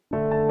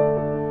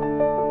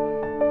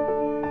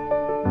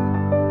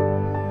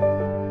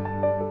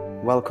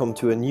welcome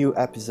to a new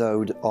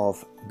episode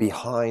of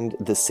Behind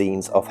the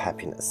Scenes of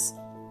Happiness,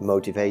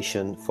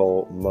 Motivation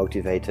for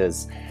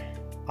Motivators.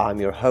 I'm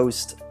your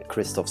host,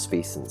 Christoph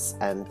Spiessens,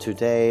 and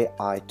today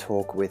I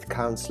talk with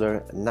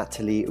counsellor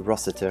Natalie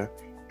Rossiter,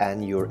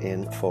 and you're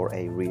in for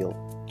a real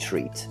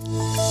treat.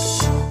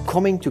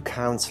 Coming to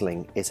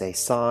counselling is a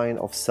sign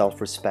of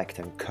self-respect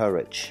and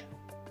courage.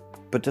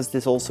 But does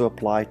this also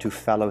apply to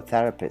fellow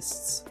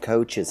therapists,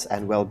 coaches,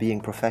 and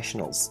well-being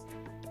professionals?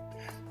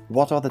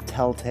 What are the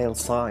telltale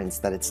signs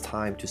that it's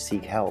time to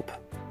seek help?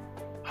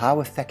 How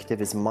effective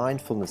is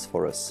mindfulness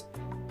for us?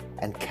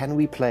 And can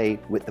we play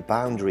with the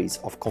boundaries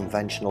of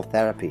conventional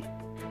therapy?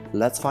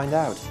 Let's find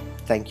out.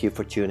 Thank you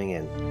for tuning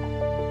in.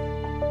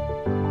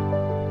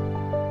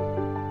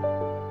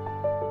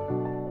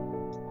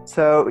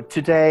 So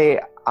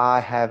today I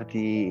have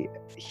the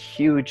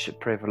huge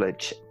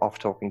privilege of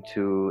talking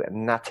to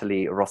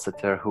Natalie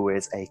Rossiter, who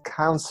is a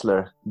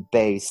counsellor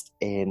based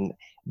in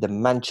the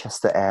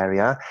Manchester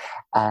area,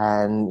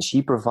 and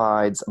she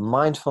provides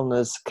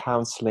mindfulness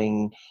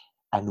counselling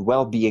and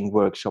well-being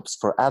workshops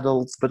for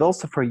adults, but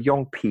also for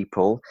young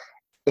people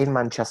in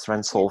Manchester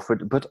and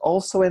Salford, but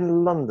also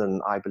in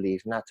London, I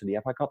believe. Natalie,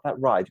 have I got that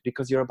right?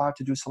 Because you're about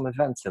to do some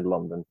events in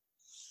London.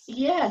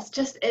 Yes,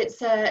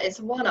 it's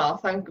a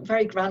one-off. I'm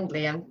very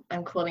grandly.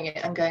 I'm calling it.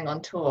 I'm going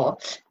on tour,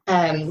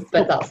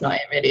 but that's not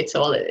it really at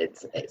all.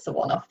 It's a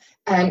one-off.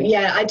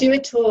 Yeah, I do a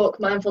talk,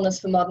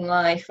 Mindfulness for Modern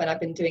Life, and I've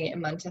been doing it in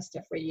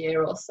Manchester for a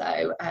year or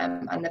so.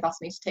 And they've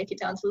asked me to take it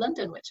down to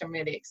London, which I'm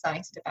really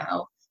excited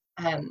about.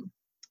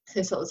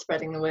 So sort of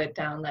spreading the word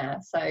down there.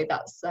 So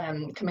that's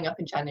coming up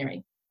in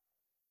January.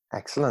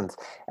 Excellent.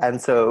 And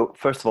so,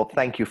 first of all,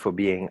 thank you for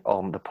being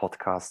on the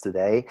podcast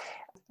today.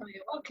 Oh,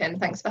 you're welcome.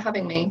 Thanks for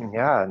having me.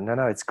 Yeah,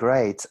 no, it's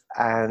great.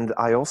 And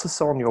I also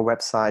saw on your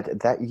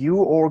website that you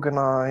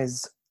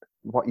organize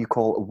what you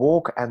call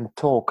walk and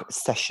talk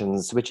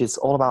sessions, which is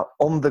all about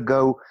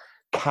on-the-go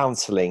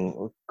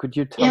counseling. Could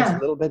you tell us a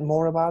little bit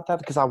more about that?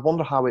 Because I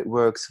wonder how it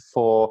works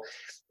for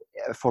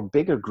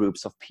bigger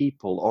groups of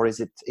people, or is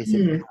it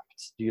do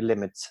you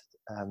limit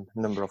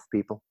number of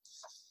people?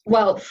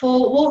 Well,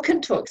 for walk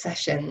and talk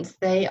sessions,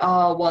 they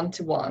are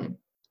one-to-one.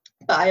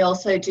 But I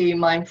also do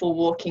mindful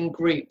walking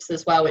groups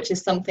as well, which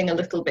is something a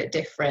little bit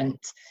different,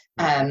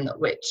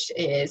 which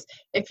is,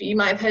 if you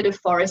might have heard of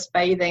forest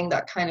bathing,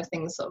 that kind of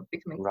thing is sort of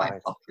becoming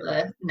quite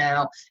popular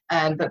now.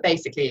 But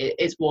basically it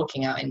is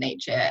walking out in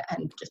nature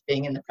and just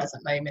being in the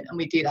present moment. And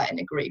we do that in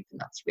a group, and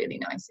that's a really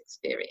nice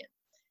experience.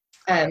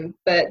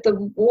 But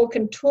the walk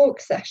and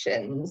talk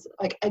sessions,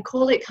 like I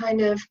call it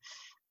kind of,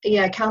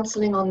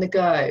 counselling on the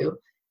go.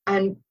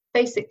 And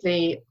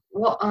basically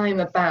what I'm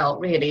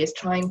about really is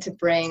trying to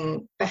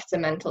bring better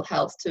mental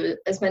health to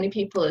as many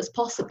people as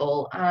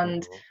possible.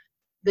 And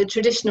the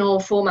traditional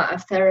format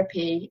of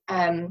therapy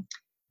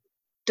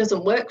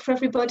doesn't work for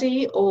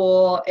everybody,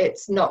 or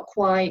it's not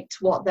quite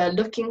what they're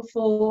looking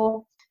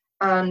for.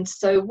 And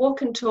so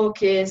walk and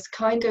talk is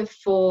kind of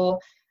for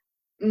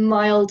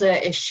milder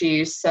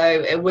issues, so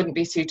it wouldn't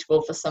be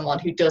suitable for someone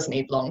who does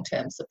need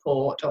long-term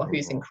support or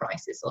who's in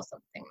crisis or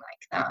something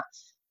like that.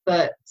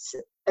 But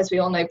as we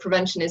all know,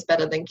 prevention is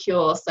better than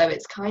cure. So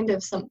it's kind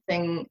of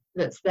something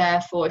that's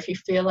there for if you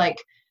feel like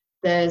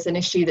there's an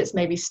issue that's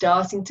maybe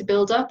starting to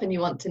build up and you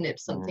want to nip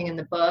something in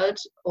the bud,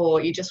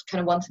 or you just kind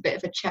of want a bit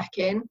of a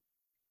check-in.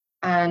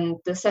 And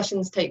the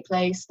sessions take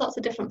place lots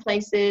of different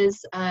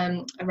places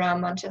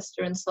around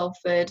Manchester and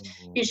Salford,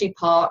 usually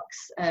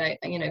parks,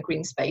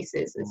 green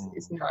spaces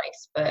is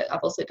nice, but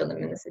I've also done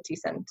them in the city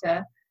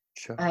centre.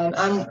 Sure.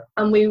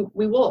 And we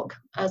walk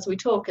as we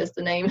talk, as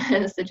the name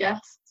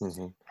suggests.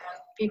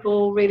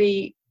 People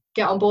really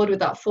get on board with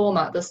that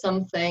format. There's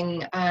something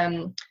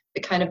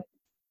that kind of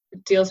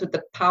deals with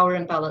the power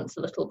imbalance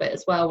a little bit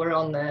as well. We're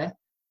on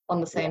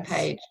the same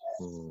page.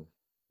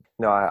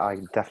 No, I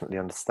definitely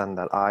understand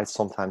that. I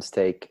sometimes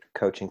take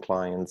coaching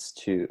clients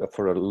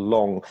for a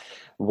long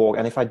walk,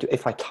 and if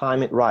I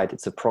time it right,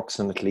 it's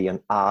approximately an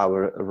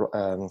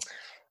hour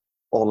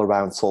all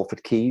around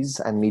Salford Quays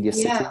and Media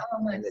City.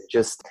 And it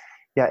just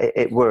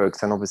it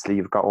works. And obviously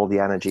you've got all the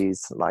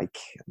energies, like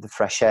the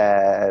fresh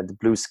air, the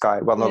blue sky.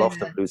 Well, not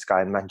often blue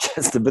sky in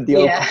Manchester, but the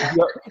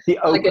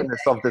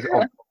openness of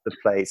the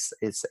place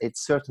it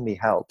certainly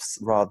helps,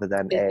 rather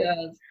than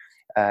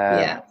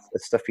a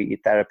stuffy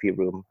therapy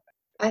room.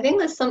 I think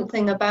there's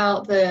something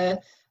about the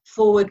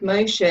forward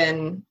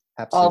motion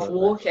of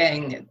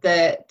walking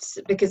that,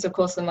 because of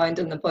course the mind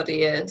and the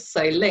body are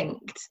so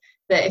linked,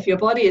 that if your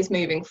body is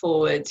moving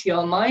forward,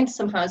 your mind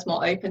somehow is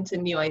more open to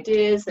new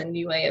ideas and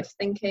new way of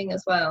thinking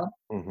as well.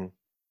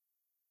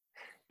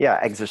 Yeah,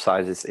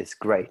 exercise is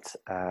great.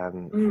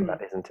 That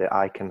isn't it?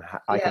 I can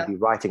be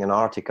writing an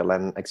article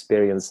and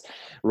experience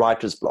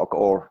writer's block,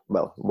 or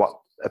what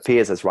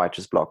appears as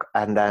writer's block,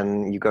 and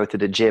then you go to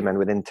the gym and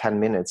within 10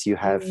 minutes you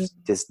have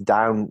this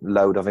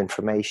download of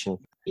information.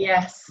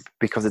 Yes,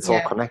 because it's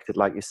all connected,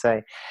 like you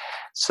say.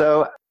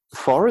 So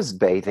forest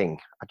bathing,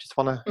 I just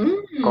want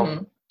to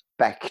go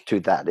back to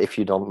that, if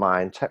you don't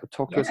mind.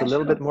 Talk to us a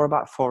little bit more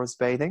about forest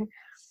bathing.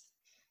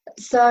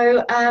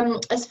 So,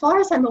 as far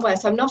as I'm aware,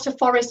 so I'm not a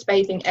forest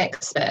bathing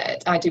expert.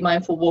 I do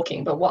mindful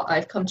walking, but what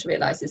I've come to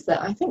realize is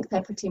that I think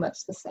they're pretty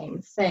much the same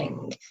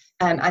thing.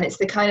 And it's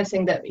the kind of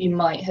thing that you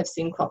might have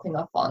seen cropping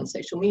up on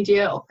social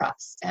media or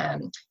perhaps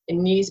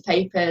in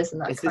newspapers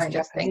and that Is this kind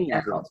of thing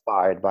Japanese now.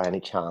 inspired by any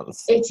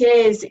chance? It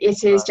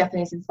is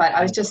Japanese inspired.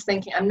 I was just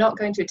thinking, I'm not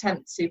going to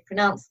attempt to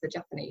pronounce the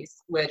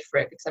Japanese word for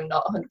it because I'm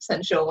not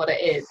 100% sure what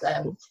it is.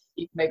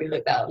 You can maybe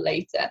look that up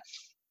later.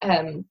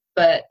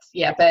 But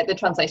the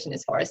translation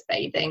is forest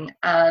bathing,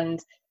 and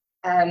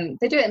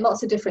they do it in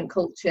lots of different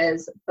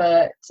cultures.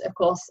 But of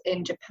course,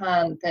 in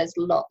Japan, there's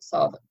lots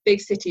of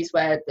big cities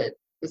where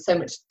there's so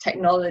much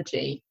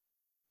technology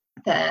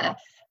there,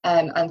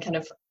 and kind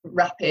of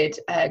rapid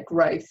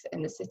growth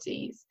in the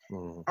cities.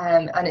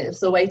 And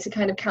it's a way to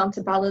kind of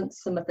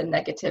counterbalance some of the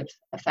negative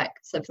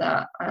effects of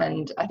that.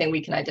 And I think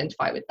we can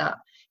identify with that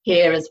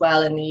here as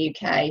well in the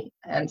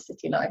UK.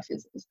 City life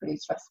is pretty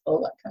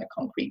stressful, that kind of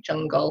concrete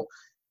jungle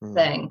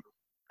thing.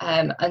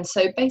 And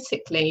so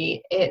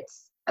basically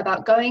it's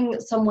about going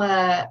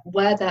somewhere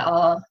where there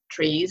are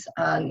trees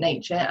and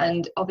nature,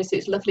 and obviously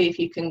it's lovely if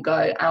you can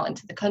go out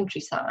into the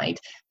countryside,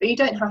 but you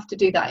don't have to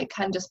do that. It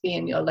can just be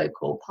in your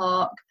local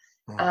park.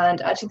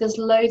 And actually there's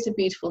loads of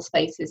beautiful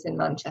spaces in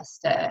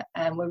Manchester,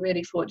 and we're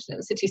really fortunate.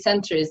 The city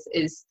centre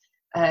is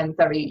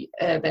very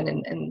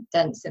urban and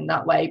dense in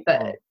that way,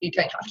 but you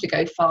don't have to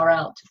go far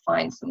out to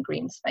find some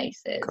green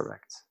spaces.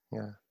 Correct.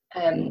 Yeah.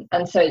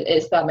 And so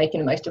it's about making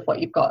the most of what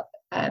you've got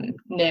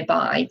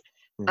nearby.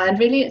 And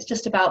really it's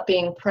just about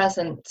being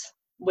present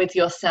with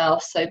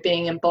yourself, so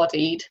being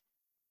embodied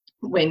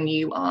when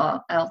you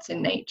are out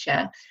in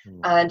nature,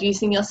 and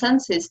using your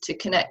senses to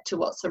connect to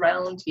what's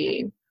around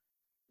you.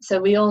 So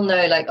we all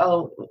know, like,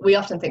 we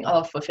often think,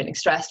 if we're feeling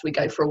stressed, we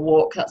go for a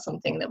walk. That's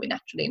something that we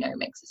naturally know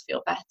makes us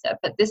feel better.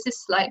 But this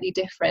is slightly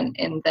different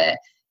in that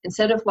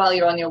instead of while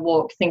you're on your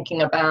walk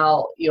thinking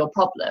about your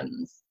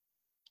problems,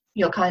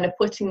 you're kind of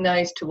putting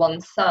those to one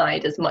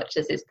side as much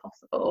as is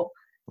possible,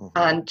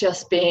 and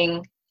just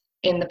being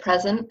in the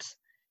present.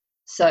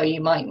 So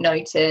you might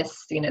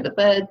notice, the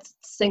birds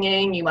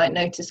singing, you might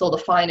notice all the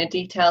finer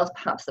details,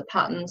 perhaps the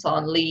patterns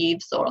on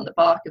leaves or on the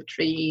bark of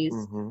trees,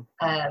 what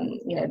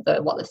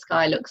the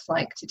sky looks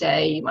like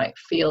today. You might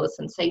feel the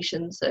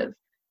sensations of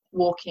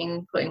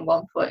walking, putting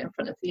one foot in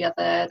front of the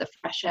other, the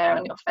fresh air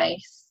on your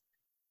face.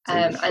 So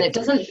and it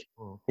doesn't...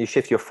 You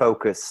shift your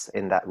focus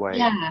in that way.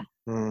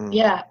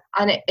 Yeah,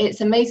 and it's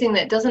amazing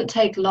that it doesn't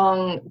take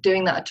long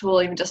doing that at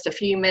all, even just a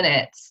few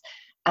minutes.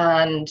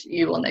 And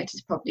you will notice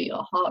probably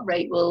your heart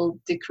rate will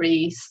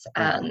decrease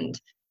and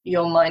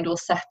your mind will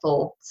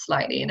settle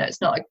slightly.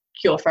 It's not a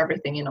cure for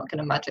everything. You're not going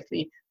to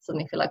magically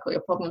suddenly feel like all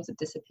your problems have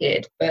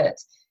disappeared, but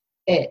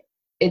it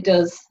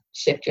does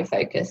shift your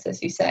focus,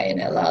 as you say, and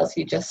it allows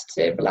you just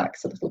to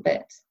relax a little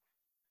bit.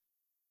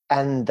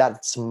 And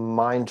that's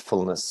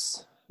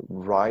mindfulness,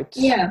 right?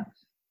 Yeah.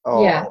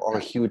 Or a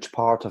huge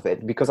part of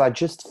it, because I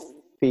just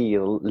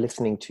feel,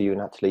 listening to you,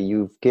 Natalie,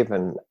 you've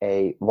given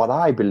what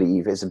I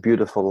believe is a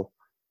beautiful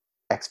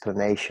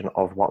explanation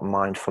of what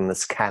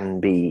mindfulness can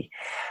be.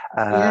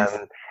 Yes.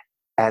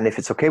 And if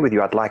it's okay with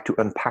you, I'd like to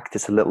unpack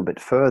this a little bit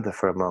further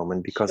for a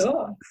moment, because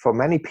Sure. for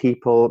many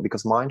people,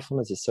 because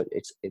mindfulness is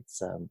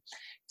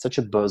such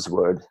a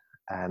buzzword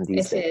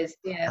these days. It is,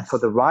 yes. And for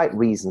the right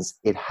reasons,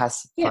 it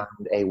has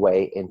found a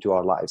way into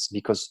our lives,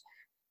 because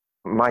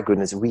my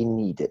goodness, we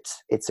need it.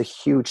 It's a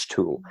huge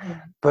tool.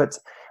 But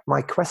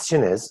my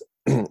question is,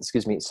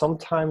 excuse me,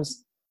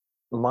 sometimes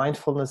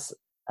mindfulness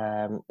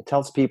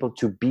tells people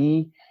to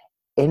be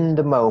in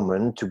the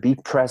moment, to be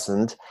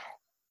present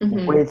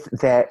with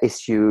their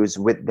issues,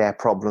 with their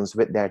problems,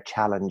 with their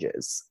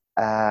challenges.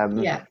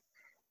 Now,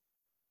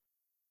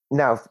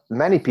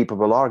 many people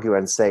will argue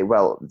and say,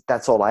 well,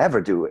 that's all I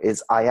ever do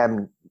is I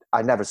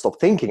never stop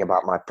thinking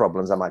about my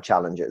problems and my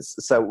challenges.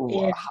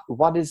 So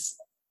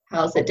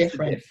how's it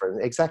different?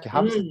 Exactly.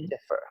 How does it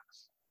differ?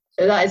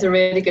 So that is a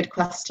really good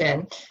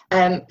question.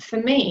 For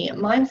me,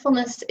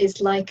 mindfulness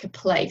is like a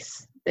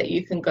place that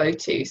you can go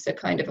to. So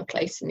kind of a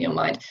place in your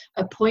mind,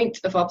 a point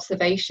of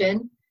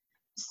observation.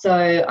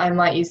 So I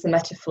might use the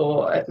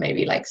metaphor of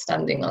maybe like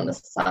standing on the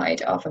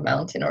side of a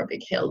mountain or a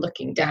big hill,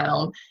 looking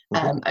down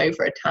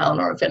over a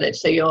town or a village.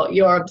 So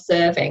you're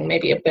observing.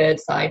 Maybe a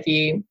bird's eye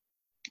view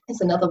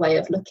is another way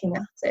of looking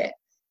at it,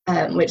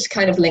 which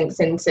kind of links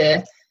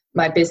into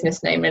my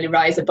business name, really,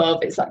 Rise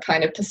Above. It's that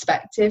kind of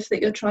perspective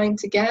that you're trying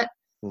to get.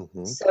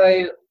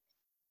 So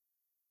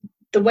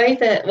the way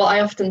that what I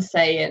often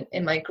say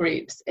in my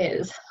groups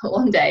is,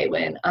 one day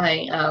when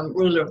I am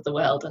ruler of the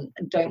world, and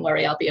don't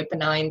worry, I'll be a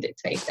benign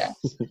dictator,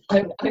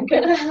 I'm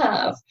going to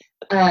have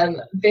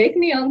big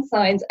neon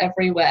signs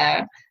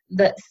everywhere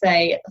that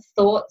say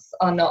thoughts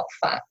are not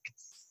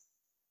facts.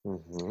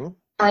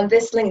 And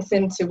this links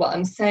into what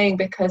I'm saying,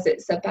 because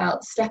it's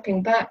about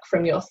stepping back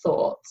from your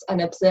thoughts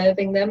and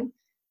observing them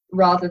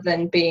rather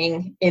than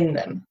being in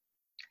them.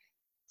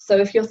 So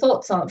if your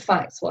thoughts aren't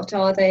facts, what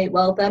are they?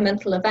 Well, they're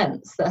mental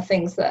events. They're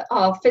things that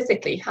are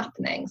physically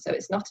happening. So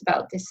it's not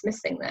about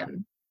dismissing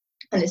them.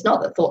 And it's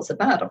not that thoughts are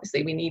bad.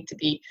 Obviously, we need to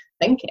be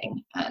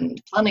thinking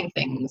and planning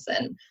things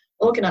and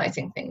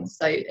organizing things.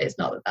 So it's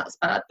not that that's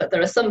bad, but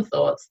there are some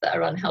thoughts that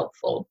are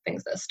unhelpful,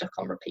 things that are stuck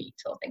on repeat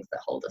or things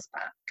that hold us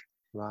back.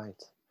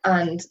 Right.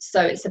 And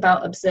so it's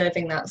about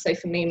observing that. So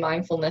for me,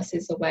 mindfulness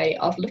is a way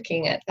of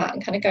looking at that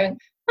and kind of going,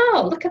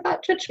 oh, look at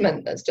that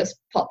judgment that's just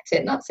popped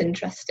in. That's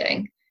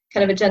interesting.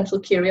 Kind of a gentle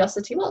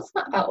curiosity. What's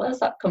that about? Where does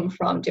that come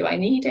from? Do I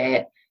need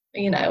it?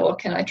 Or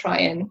can I try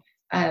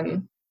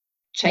and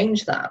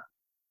change that?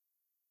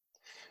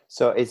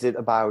 So is it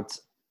about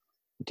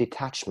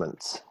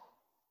detachment?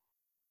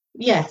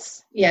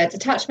 Yes. Yeah.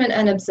 Detachment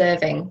and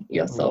observing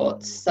your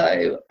thoughts.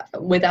 So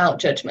without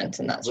judgment.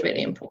 And that's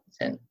really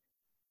important.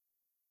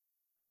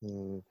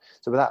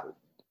 So without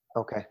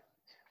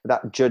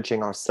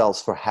judging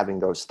ourselves for having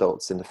those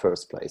thoughts in the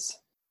first place.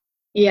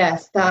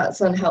 Yes,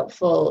 that's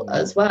unhelpful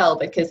as well,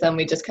 because then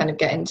we just kind of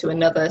get into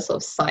another sort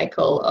of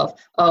cycle of,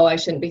 oh, I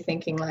shouldn't be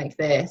thinking like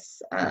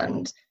this.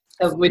 And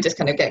we just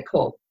kind of get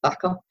caught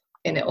back up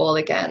in it all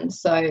again.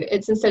 So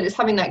it's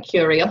having that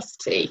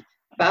curiosity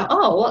about,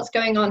 oh, what's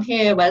going on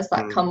here? Where's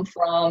that come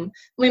from?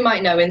 We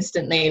might know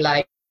instantly,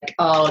 like,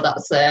 oh,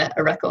 that's a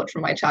record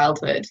from my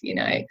childhood,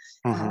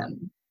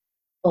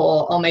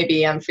 or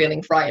maybe I'm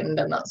feeling frightened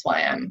and that's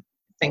why I'm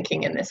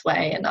thinking in this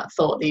way, and that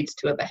thought leads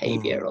to a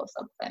behavior or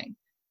something.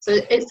 So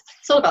it's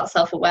all about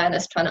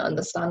self-awareness, trying to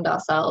understand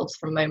ourselves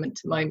from moment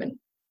to moment.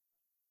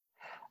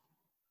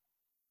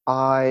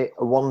 I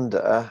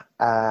wonder,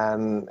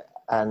 and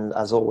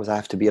as always, I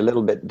have to be a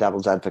little bit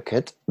devil's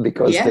advocate,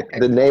 because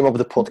the name of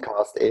the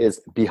podcast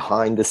is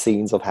Behind the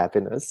Scenes of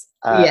Happiness.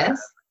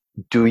 Yes.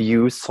 Do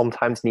you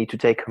sometimes need to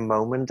take a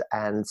moment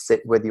and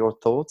sit with your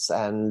thoughts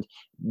and,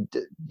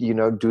 do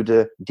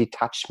the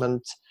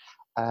detachment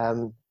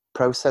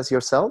process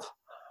yourself?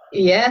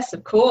 Yes,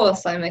 of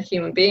course. I'm a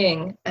human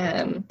being.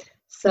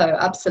 So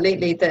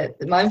absolutely, the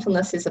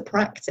mindfulness is a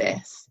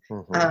practice.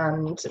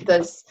 And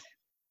there's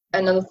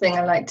another thing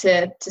I like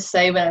to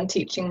say when I'm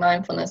teaching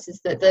mindfulness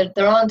is that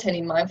there aren't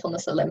any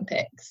mindfulness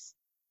Olympics.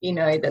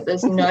 That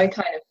there's no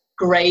kind of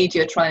grade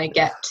you're trying to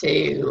get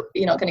to.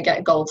 You're not going to get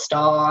a gold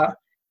star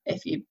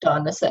if you've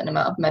done a certain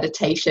amount of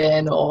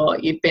meditation or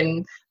you've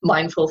been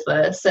mindful for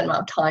a certain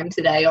amount of time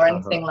today or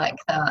anything like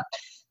that.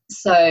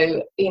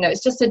 So,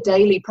 it's just a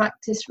daily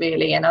practice,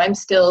 really. And I'm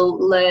still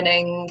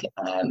learning,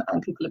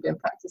 and people have been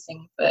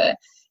practicing for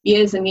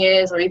years and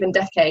years or even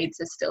decades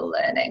are still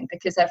learning,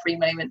 because every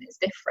moment is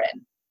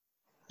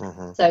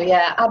different. So,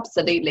 yeah,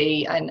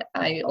 absolutely. And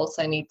I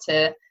also need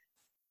to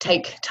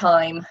take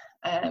time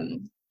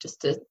just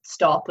to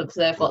stop,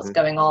 observe what's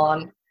going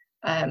on,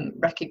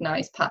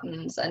 recognize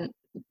patterns. And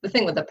the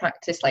thing with the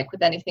practice, like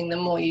with anything, the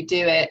more you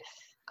do it,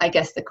 I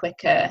guess the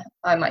quicker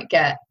I might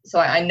get. So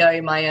I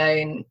know my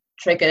own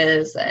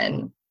triggers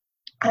and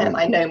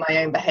I know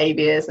my own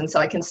behaviors, and so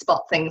I can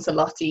spot things a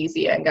lot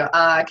easier and go,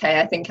 okay,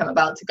 I think I'm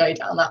about to go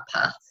down that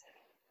path,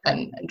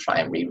 and try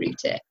and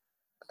reroute it.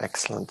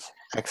 Excellent.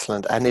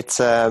 And it's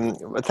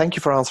thank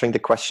you for answering the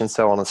question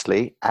so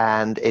honestly,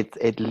 and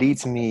it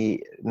leads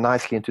me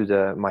nicely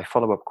into my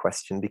follow-up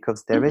question,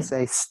 because there is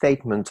a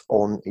statement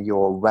on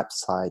your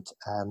website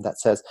that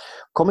says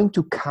coming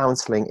to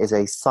counseling is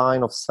a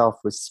sign of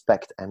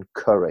self-respect and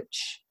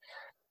courage.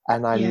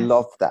 And I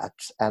love that,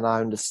 and I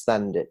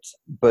understand it.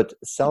 But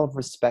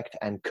self-respect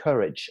and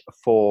courage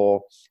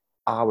for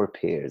our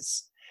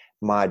peers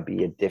might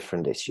be a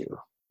different issue,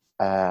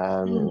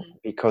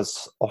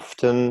 because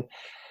often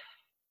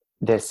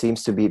there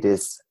seems to be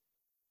this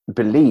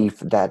belief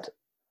that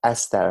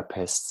as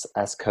therapists,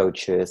 as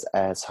coaches,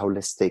 as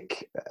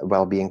holistic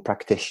well-being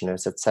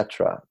practitioners,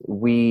 etc.,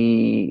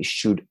 we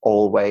should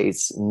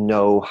always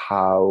know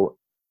how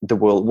the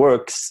world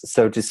works,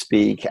 so to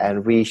speak,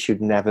 and we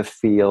should never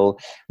feel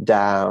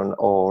down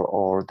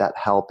or that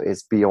help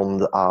is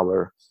beyond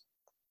our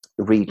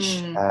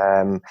reach.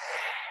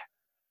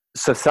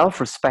 So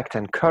self-respect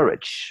and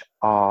courage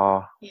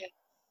are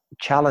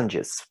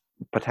challenges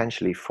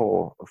potentially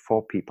for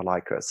people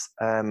like us.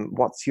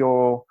 What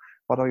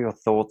are your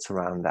thoughts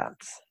around that?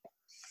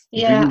 Do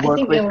you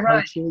work with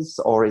coaches,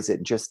 or is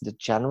it just the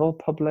general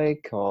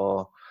public,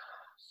 or?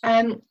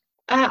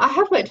 I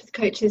have worked with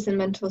coaches and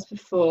mentors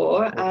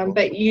before,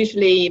 but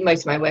usually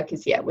most of my work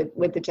is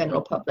with the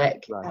general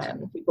public,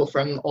 people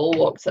from all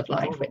walks of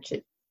life, which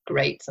is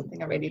great,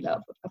 something I really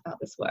love about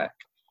this work.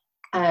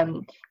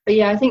 But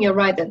I think you're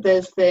right that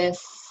there's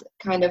this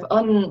kind of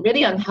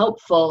really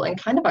unhelpful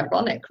and kind of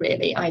ironic,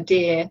 really,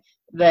 idea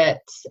that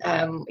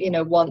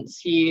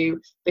once you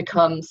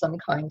become some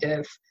kind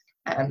of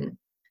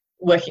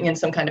working in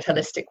some kind of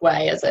holistic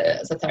way as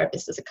a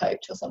therapist, as a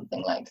coach or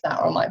something like that,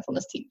 or a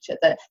mindfulness teacher,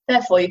 that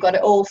therefore you've got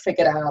it all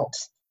figured out,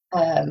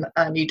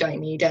 and you don't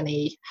need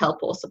any help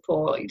or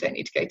support, you don't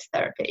need to go to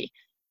therapy.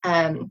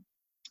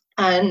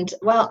 And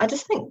well, I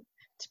just think,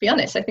 to be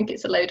honest, I think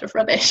it's a load of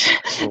rubbish.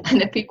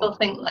 And if people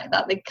think like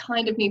that, they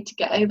kind of need to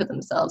get over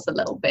themselves a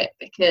little bit,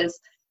 because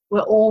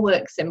we're all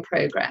works in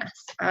progress.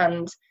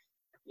 And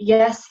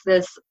yes,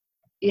 there's,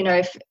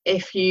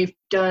 if you've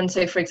done,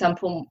 so for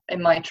example,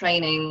 in my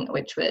training,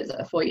 which was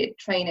a 4-year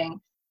training,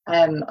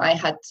 I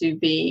had to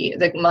be,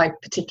 my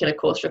particular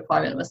course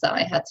requirement was that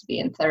I had to be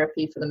in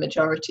therapy for the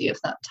majority of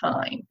that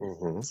time.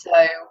 Mm-hmm.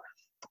 So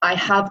I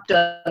have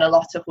done a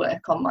lot of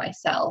work on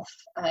myself,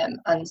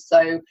 and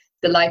so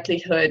the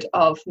likelihood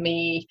of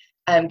me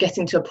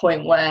getting to a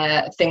point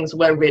where things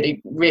were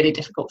really, really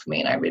difficult for me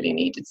and I really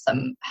needed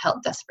some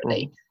help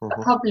desperately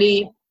are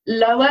probably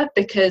lower,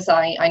 because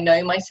I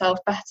know myself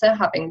better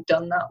having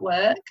done that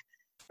work.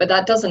 But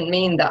that doesn't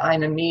mean that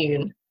I'm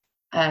immune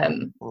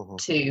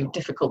to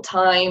difficult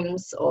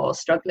times or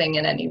struggling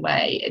in any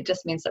way. It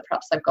just means that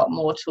perhaps I've got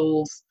more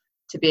tools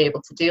to be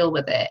able to deal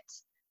with it.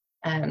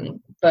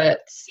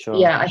 But Sure.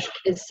 yeah, I think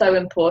it's so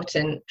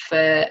important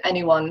for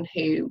anyone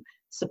who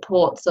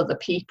supports other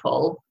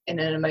people in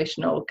an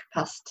emotional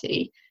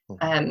capacity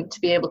to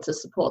be able to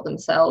support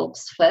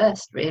themselves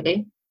first,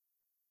 really.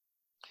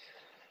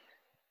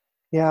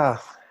 Yeah,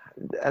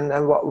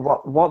 and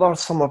what are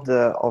some of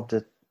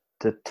the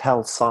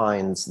tell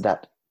signs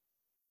that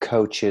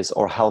coaches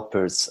or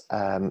helpers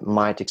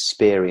might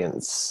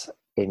experience,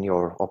 in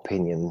your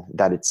opinion,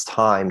 that it's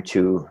time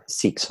to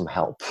seek some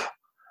help?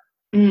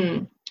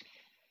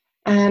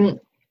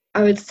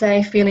 I would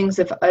say feelings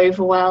of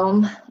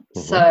overwhelm.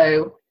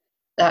 So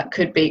that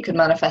could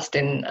manifest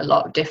in a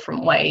lot of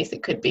different ways.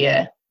 It could be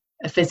a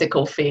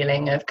physical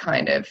feeling of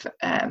kind of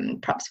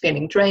perhaps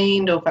feeling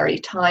drained or very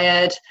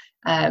tired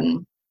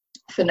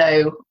for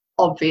no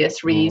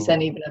obvious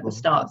reason, even at the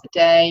start of the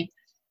day.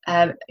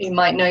 You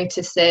might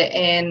notice it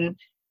in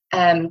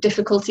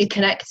difficulty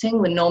connecting,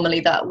 when normally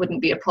that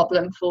wouldn't be a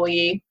problem for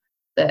you,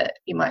 that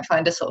you might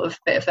find a sort of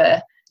bit of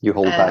a you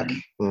hold back.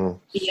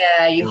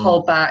 Yeah, you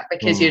hold back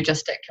because you're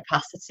just at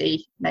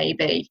capacity.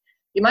 Maybe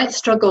you might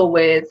struggle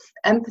with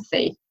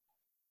empathy.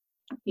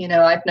 You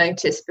know, I've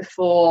noticed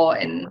before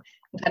in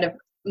kind of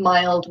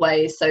mild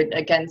ways. So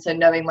again, so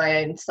knowing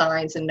my own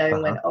signs and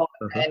knowing when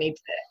I need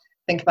to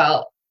think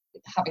about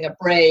having a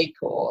break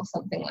or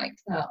something like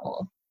that,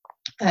 or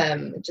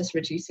just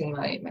reducing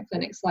my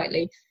clinic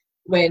slightly.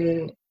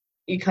 When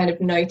you kind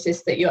of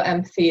notice that your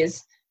empathy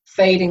is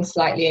fading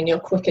slightly and you're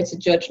quicker to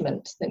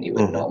judgment than you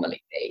would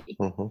normally be,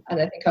 and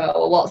I think, oh,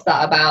 well, what's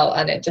that about?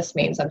 And it just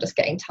means I'm just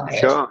getting tired.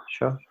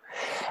 Sure.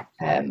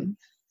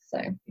 So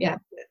yeah,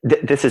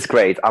 this is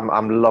great.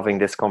 I'm loving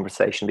this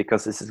conversation,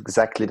 because this is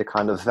exactly the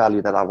kind of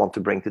value that I want to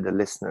bring to the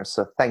listeners.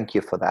 So thank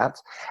you for that.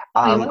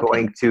 I'm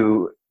going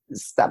to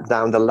step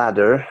down the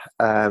ladder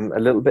a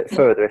little bit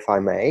further, if I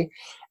may.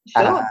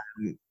 Sure.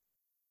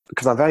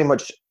 Because I'm very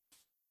much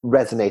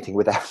resonating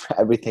with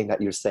everything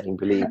that you're saying,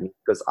 believe me,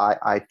 because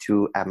I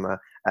too am a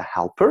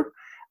helper.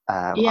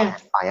 I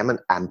am an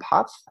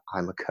empath.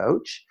 I'm a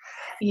coach.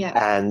 Yeah.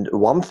 And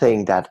one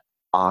thing that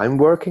I'm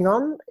working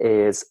on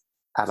is,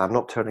 and I'm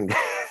not turning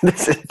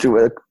this into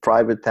a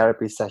private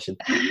therapy session,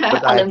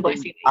 but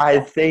I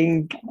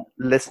think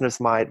listeners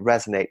might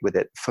resonate with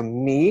it. For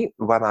me,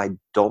 when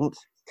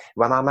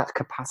I'm at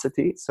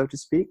capacity, so to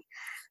speak,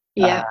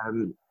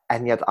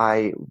 and yet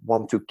I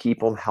want to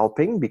keep on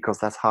helping, because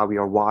that's how we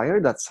are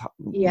wired. That's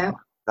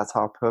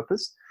our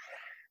purpose.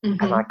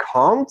 And I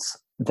can't,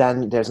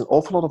 then there's an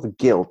awful lot of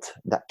guilt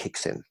that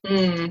kicks in.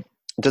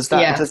 Does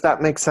that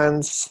make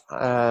sense? What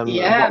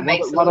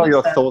are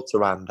your thoughts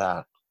around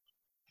that?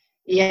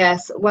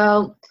 Yes,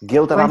 well,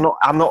 guilt that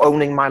I'm not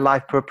owning my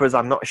life purpose.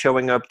 I'm not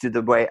showing up to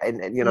the way, and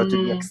to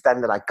the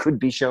extent that I could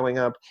be showing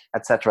up,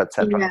 etc.,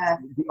 etc. Yeah.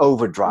 The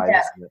overdrive,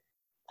 isn't it?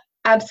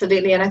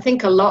 Absolutely. And I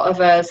think a lot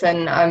of us,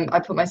 and I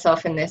put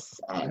myself in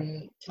this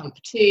camp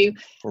too,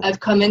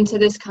 have come into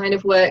this kind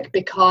of work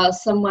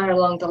because somewhere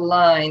along the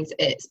lines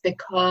it's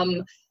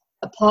become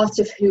a part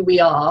of who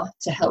we are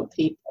to help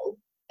people.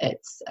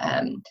 It's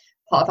part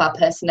of our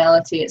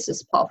personality. It's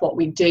just part of what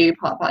we do,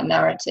 part of our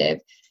narrative.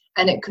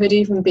 And it could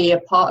even be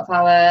a part of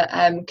our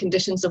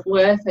conditions of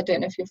worth. I don't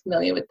know if you're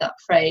familiar with that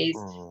phrase,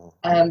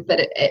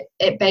 but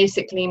it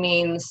basically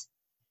means,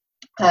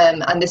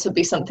 and this would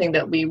be something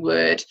that we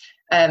would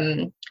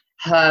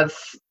have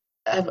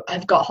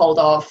got hold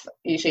of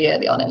usually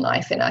early on in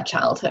life, in our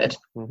childhood.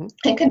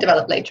 It can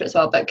develop later as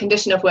well, but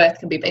condition of worth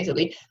can be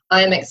basically,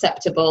 I am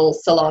acceptable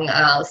so long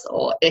as,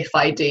 or if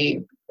I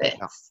do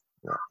this.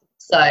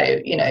 So,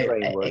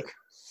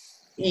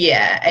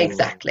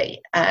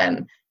 exactly.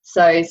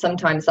 So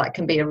sometimes that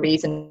can be a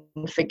reason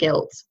for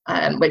guilt,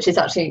 which is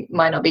actually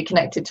might not be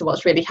connected to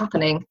what's really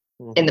happening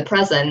in the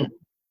present,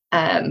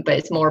 but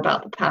it's more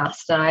about the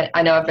past. And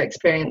I know I've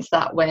experienced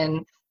that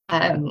when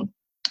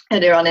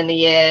earlier on in the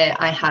year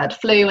I had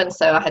flu, and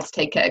so I had to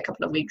take a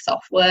couple of weeks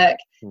off work,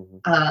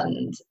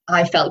 and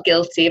I felt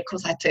guilty. Of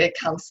course, I had to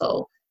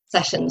cancel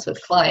sessions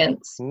with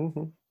clients,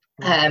 and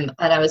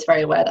I was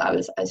very aware that I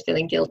was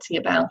feeling guilty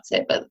about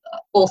it, but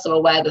also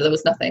aware that there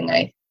was nothing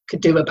I could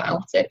do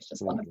about it. It's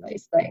just one of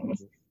those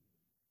things.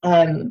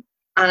 And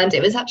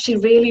it was actually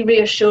really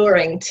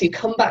reassuring to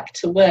come back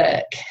to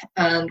work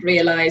and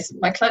realize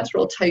my clients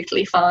were all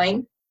totally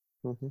fine.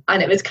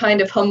 And it was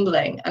kind of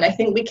humbling. And I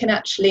think we can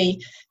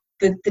actually,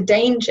 the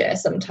danger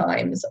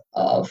sometimes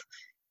of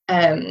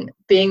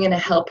being in a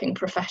helping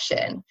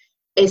profession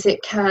is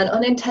it can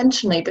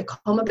unintentionally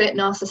become a bit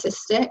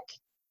narcissistic.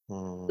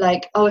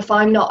 Like, oh, if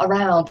I'm not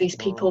around, these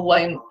people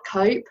won't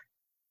cope.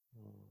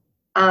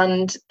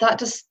 And that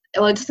just,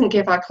 well, it doesn't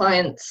give our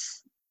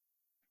clients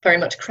very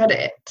much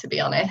credit, to be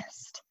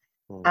honest.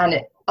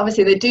 And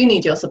obviously they do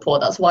need your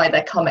support. That's why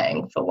they're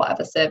coming for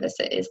whatever service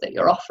it is that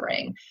you're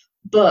offering.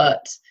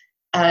 But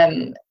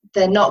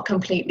they're not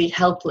completely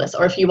helpless.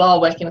 Or if you are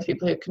working with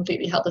people who are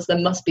completely helpless, there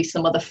must be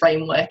some other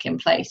framework in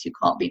place. You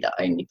can't be the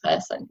only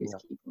person who's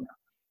keeping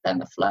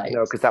them afloat.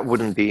 No, because that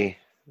wouldn't be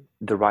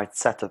the right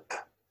setup.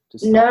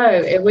 No,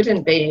 it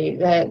wouldn't be.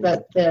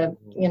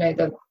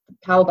 The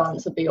power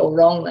balance would be all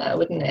wrong there,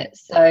 wouldn't it?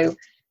 So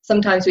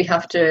sometimes we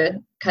have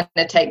to kind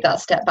of take that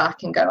step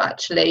back and go,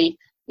 actually,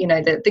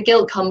 the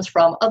guilt comes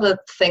from other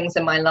things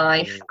in my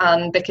life,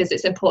 and because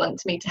it's important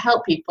to me to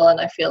help people,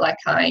 and I feel like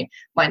I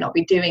might not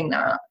be doing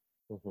that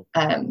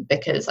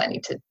because I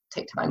need to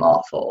take time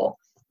off or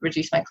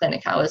reduce my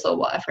clinic hours or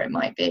whatever it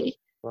might be.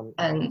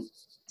 And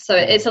so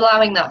it's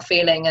allowing that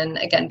feeling, and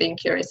again, being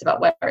curious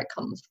about where it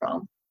comes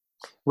from.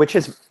 Which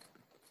is,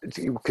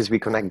 because we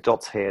connect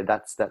dots here,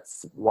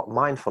 that's what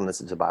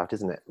mindfulness is about,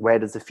 isn't it? Where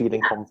does the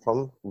feeling come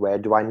from? Where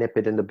do I nip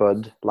it in the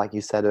bud, like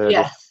you said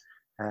earlier?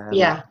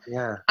 Yes.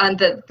 And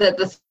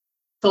the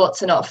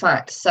thoughts are not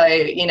facts. So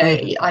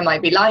I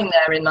might be lying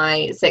there in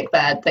my sick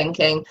bed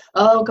thinking,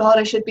 oh God,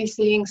 I should be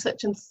seeing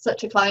such and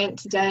such a client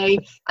today,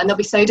 and they'll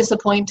be so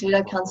disappointed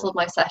I've cancelled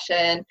my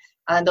session,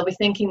 and they'll be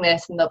thinking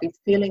this and they'll be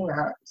feeling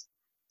that,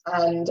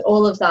 and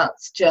all of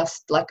that's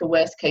just like a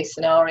worst case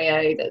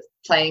scenario that's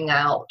playing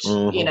out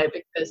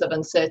because of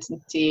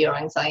uncertainty or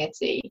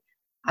anxiety,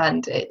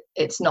 and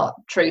it's not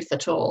truth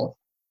at all.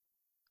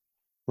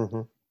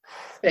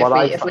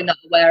 If we're not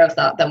aware of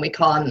that, then we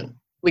can't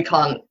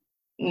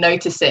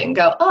notice it and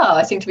go, oh,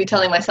 I seem to be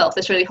telling myself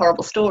this really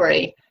horrible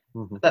story,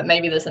 but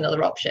maybe there's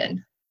another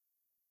option.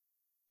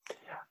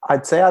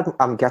 I'd say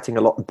I'm getting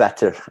a lot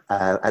better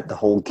at the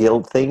whole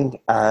guilt thing.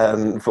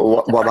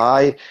 For what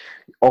I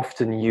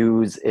often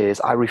use is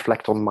I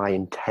reflect on my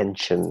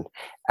intention.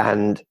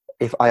 And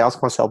if I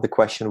ask myself the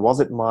question, was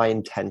it my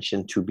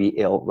intention to be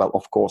ill? Well,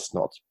 of course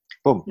not.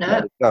 Boom,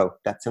 let it go.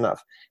 That's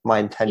enough. My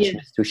intention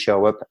is to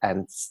show up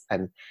and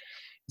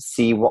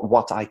see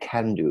what I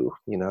can do,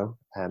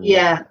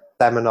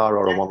 seminar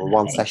or a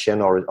one-on-one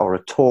session or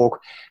a talk.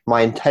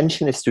 My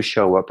intention is to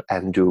show up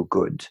and do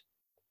good.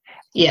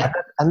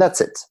 And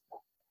that's it.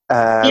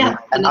 And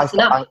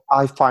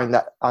I find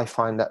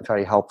that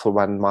very helpful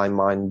when my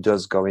mind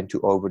does go into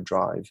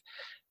overdrive,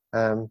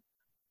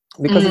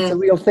 because it's a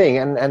real thing.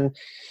 And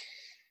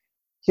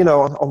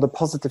on the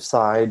positive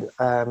side,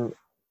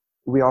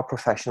 we are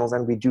professionals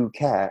and we do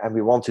care and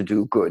we want to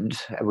do good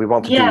and we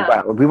want to do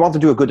well. We want to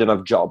do a good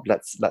enough job.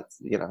 Let's put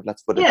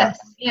it that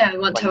way. We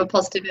want to have a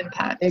positive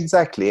impact.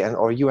 Exactly.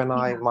 Or you and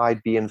I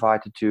might be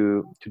invited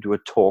to do a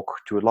talk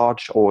to a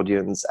large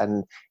audience,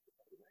 and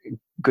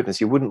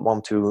goodness, you wouldn't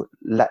want to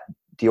let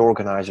the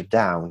organizer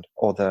down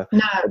or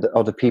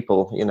the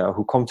people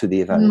who come to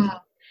the event.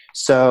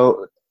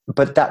 So,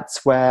 but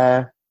that's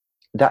where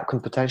that can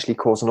potentially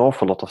cause an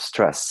awful lot of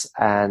stress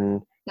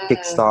and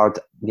kickstart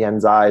the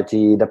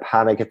anxiety, the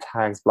panic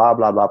attacks, blah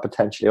blah blah,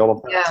 potentially all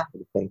of that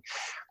sort of thing.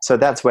 So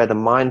that's where the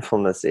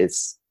mindfulness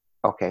is.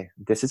 Okay,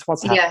 this is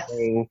what's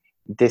happening.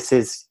 This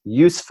is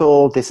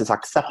useful. This is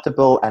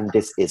acceptable, and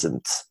this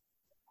isn't.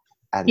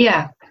 And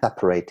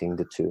separating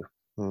the two.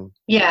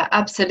 Yeah,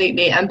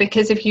 absolutely. And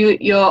because if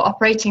you're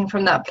operating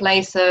from that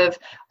place of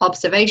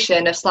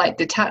observation, of slight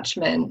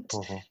detachment,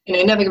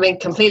 you're never going to be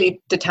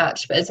completely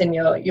detached, but as in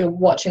you're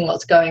watching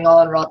what's going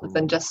on rather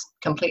than just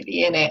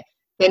completely in it,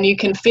 then you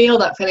can feel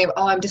that feeling of,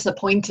 oh, I'm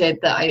disappointed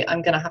that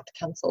I'm going to have to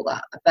cancel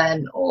that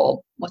event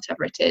or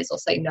whatever it is, or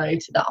say no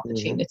to that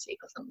opportunity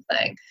or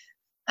something.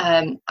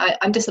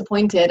 I'm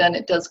disappointed and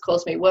it does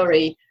cause me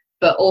worry,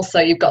 but also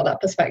you've got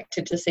that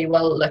perspective to see,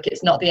 well, look,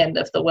 it's not the end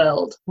of the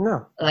world.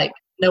 No. Like,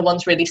 no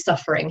one's really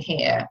suffering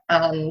here.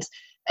 And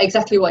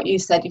exactly what you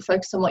said, you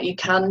focus on what you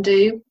can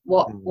do,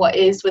 what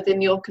is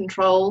within your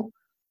control,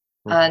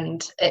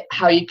 and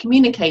how you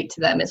communicate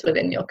to them is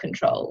within your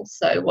control.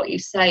 So what you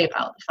say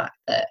about the fact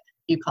that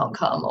you can't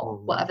come, or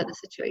whatever the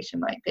situation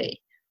might be,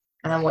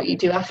 and what you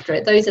do after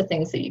it, those are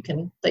things that you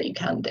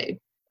can do.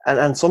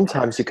 And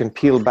sometimes you can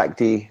peel back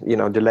the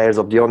layers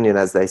of the onion,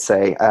 as they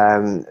say.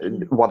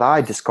 What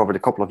I discovered a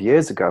couple of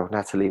years ago,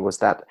 Natalie, was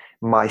that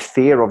my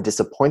fear of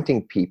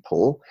disappointing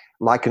people,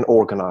 like an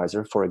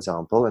organizer, for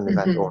example, an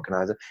event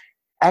organizer,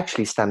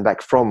 actually stand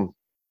back from,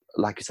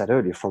 like you said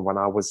earlier, from when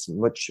I was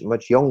much,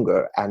 much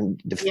younger, and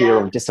the fear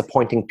of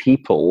disappointing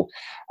people.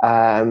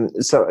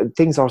 So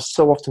things are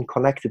so often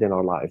connected in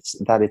our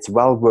lives that it's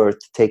well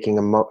worth taking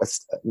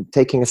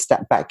a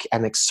step back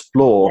and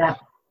explore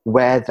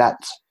where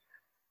that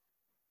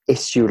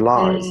issue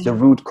lies, the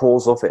root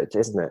cause of it,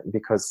 isn't it?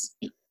 Because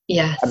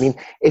I mean,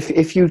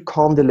 if you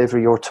can't deliver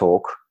your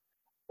talk,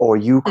 or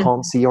you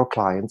can't see your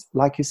clients,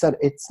 like you said,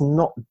 it's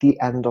not the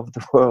end of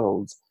the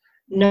world.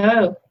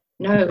 No,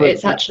 but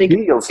it's actually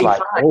feels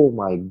like, oh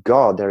my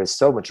God, there is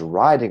so much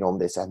riding on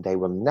this, and they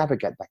will never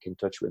get back in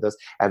touch with us,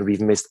 and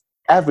we've missed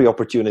every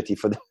opportunity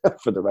for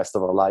the rest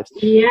of our lives.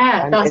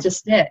 Yeah, and that's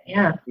just it.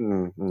 Yeah.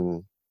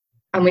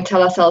 and we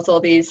tell ourselves all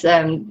these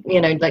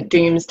like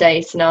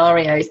doomsday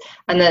scenarios,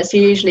 and that's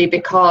usually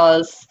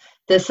because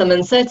there's some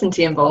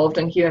uncertainty involved,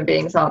 and human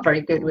beings aren't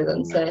very good with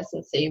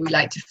uncertainty. We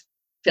like to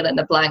fill in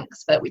the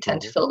blanks, but we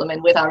tend to fill them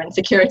in with our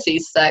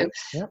insecurities, so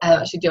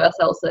actually do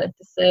ourselves a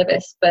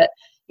disservice. But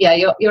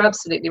yeah, you're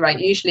absolutely right.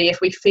 Usually if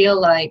we feel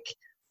like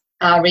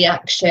our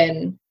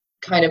reaction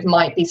kind of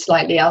might be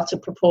slightly out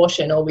of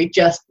proportion, or we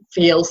just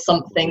feel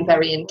something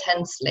very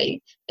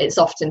intensely, it's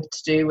often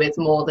to do with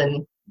more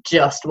than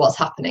just what's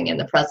happening in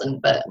the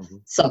present, but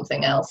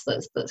something else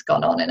that's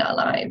gone on in our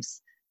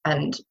lives.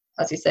 And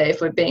as you say,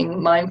 if we're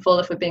being mindful,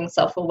 if we're being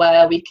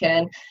self-aware, we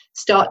can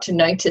start to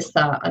notice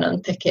that and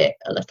unpick it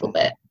a little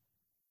bit.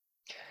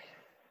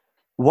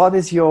 What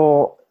is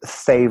your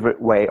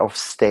favorite way of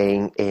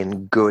staying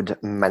in good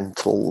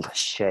mental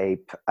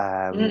shape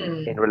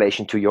in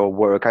relation to your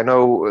work? I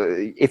know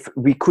if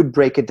we could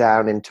break it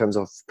down in terms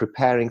of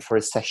preparing for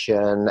a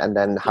session, and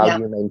then how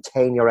do you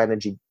maintain your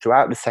energy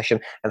throughout the session,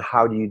 and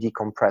how do you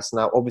decompress?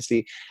 Now,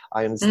 obviously,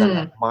 I understand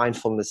that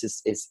mindfulness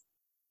is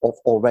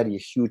already a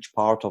huge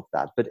part of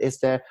that, but is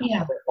there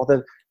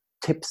other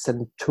tips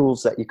and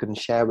tools that you can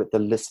share with the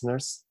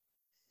listeners?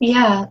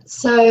 Yeah,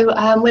 so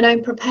when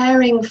I'm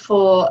preparing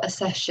for a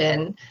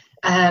session,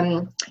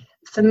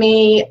 for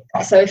me,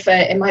 so if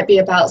it might be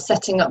about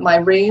setting up my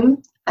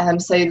room,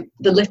 so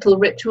the little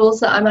rituals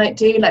that I might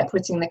do, like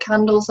putting the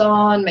candles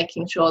on,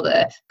 making sure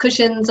the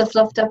cushions are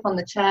fluffed up on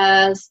the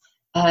chairs,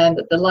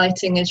 that the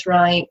lighting is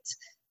right.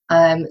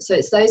 So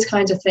it's those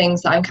kinds of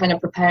things that I'm kind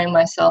of preparing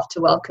myself to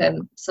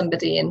welcome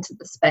somebody into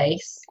the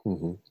space.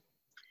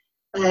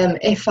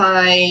 If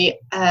I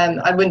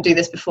wouldn't do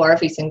this before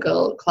every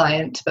single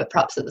client, but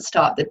perhaps at the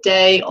start of the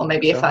day, or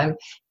maybe if I'm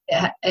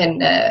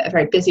in a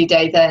very busy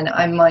day, then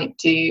I might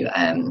do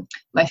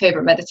my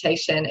favorite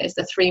meditation is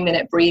the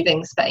 3-minute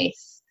breathing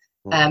space,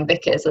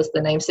 because as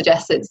the name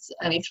suggests, it's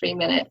only 3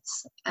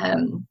 minutes,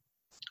 and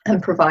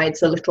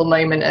provides a little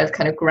moment of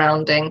kind of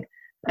grounding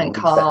and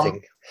calm.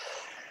 Setting.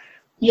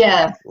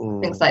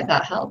 Things like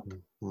that help.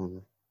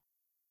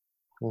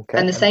 Okay.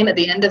 And the same at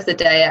the end of the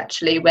day,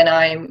 actually, when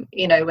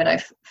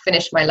I've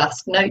finished my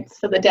last notes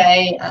for the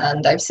day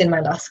and I've seen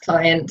my last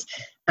client,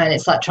 and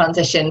it's that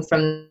transition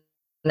from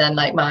then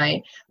like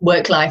my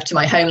work life to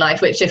my home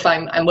life, which if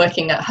I'm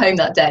working at home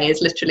that day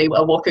is literally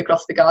a walk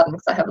across the garden,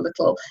 because I have a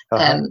little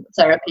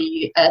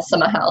therapy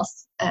summer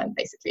house,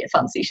 basically a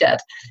fancy shed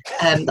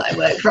that I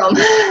work from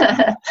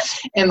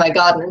in my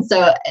garden. And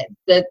so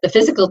the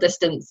physical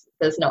distance,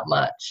 there's not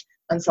much.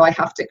 And so I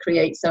have to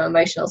create some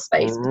emotional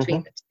space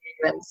between the two.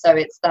 And so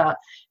it's that,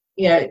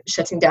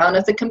 shutting down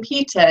of the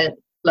computer,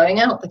 blowing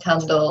out the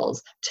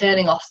candles,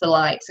 turning off the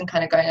lights, and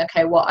kind of going,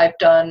 okay, I've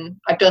done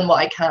what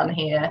I can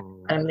here,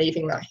 and I'm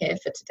leaving that here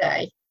for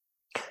today,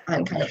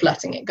 and kind of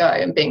letting it go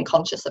and being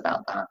conscious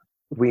about that.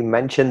 We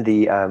mentioned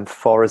the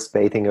forest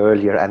bathing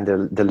earlier, and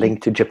the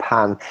link to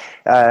Japan.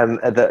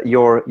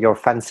 Your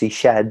fancy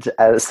shed,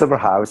 summer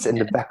house in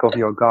the back of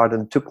your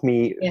garden took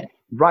me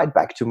right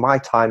back to my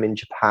time in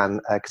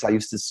Japan, because I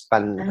used to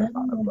spend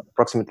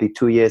approximately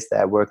 2 years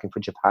there working for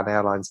Japan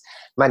Airlines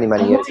many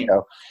years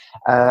ago.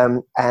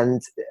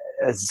 And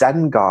a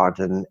Zen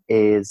garden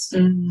is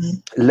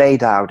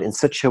laid out in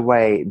such a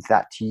way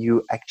that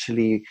you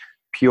actually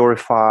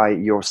purify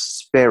your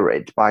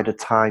spirit by the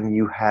time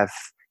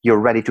you're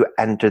ready to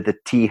enter the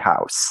tea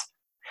house.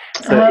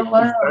 So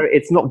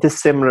it's not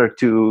dissimilar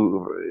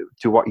to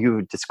what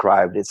you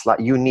described. It's like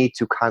you need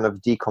to kind of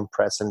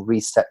decompress and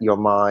reset your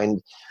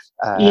mind,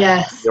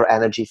 your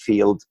energy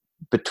field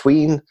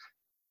between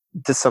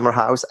the summer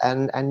house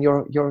and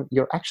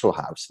your actual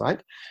house,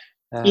 right?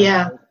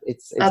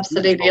 It's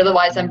absolutely beautiful.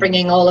 Otherwise I'm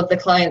bringing all of the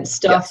client's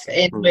stuff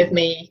in with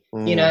me,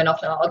 and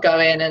often I'll go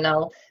in and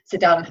I'll sit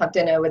down and have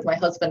dinner with my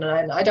husband,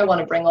 and I don't want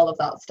to bring all of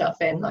that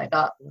stuff in. Like,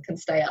 that can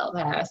stay out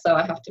there, so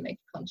I have to make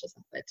a conscious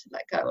effort to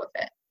let go of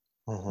it.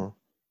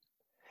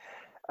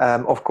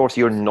 Of course,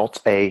 you're not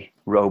a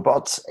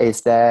robot.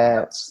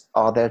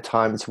 Are there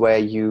times where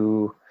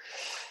you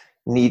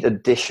need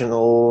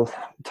additional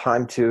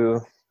time to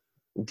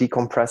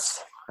decompress,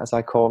 as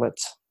I call it,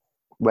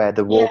 where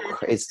the walk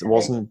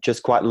wasn't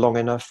just quite long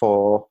enough,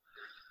 or?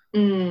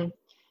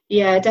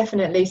 Yeah,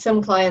 definitely.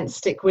 Some clients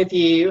stick with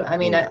you. I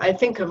mean, I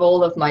think of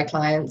all of my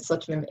clients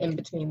sort of in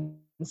between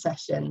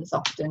sessions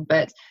often,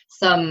 but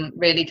some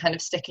really kind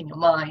of stick in your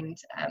mind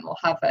or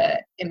have an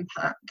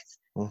impact.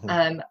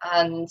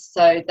 And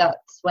so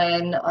that's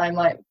when I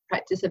might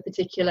practice a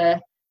particular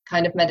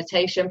kind of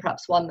meditation,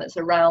 perhaps one that's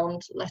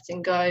around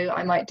letting go.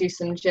 I might do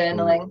some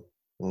journaling.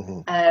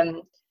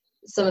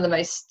 Some of the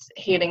most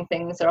healing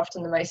things are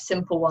often the most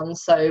simple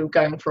ones. So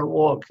going for a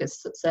walk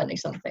is certainly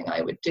something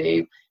I would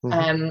do.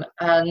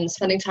 And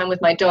spending time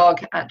with my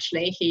dog,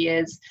 actually, he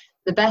is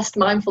the best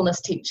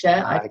mindfulness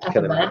teacher I've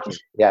ever met.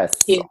 Yes,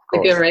 he's the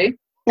guru.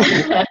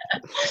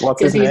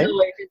 What's his name? He's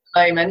always in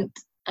the moment,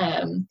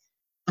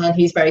 and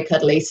he's very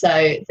cuddly.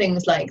 So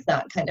things like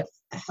that kind of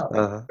help me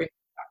bring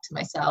it back to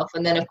myself.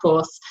 And then, of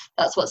course,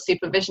 that's what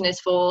supervision is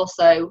for.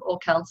 So all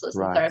counsellors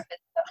and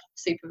therapists have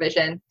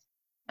supervision.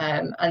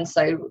 And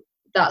so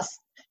that's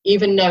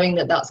even knowing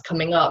that that's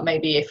coming up,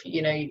 maybe if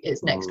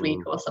it's next week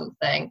or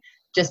something,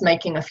 just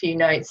making a few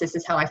notes. This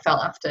is how I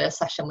felt after a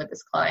session with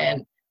this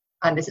client,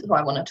 and this is what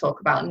I want to talk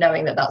about.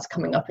 Knowing that that's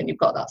coming up and you've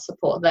got that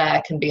support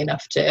there can be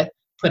enough to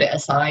put it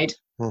aside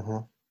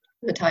for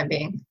the time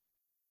being.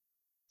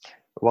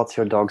 What's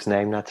your dog's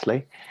name,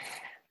 Natalie?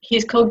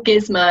 He's called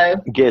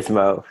Gizmo.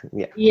 Gizmo,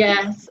 yeah.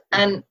 Yes,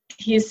 and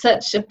he's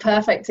such a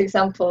perfect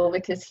example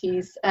because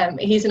he's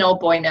an old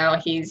boy now.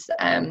 He's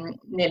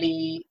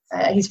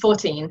he's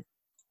 14.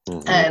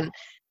 And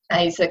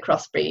he's a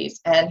crossbreed,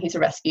 and he's a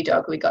rescue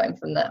dog. We got him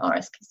from the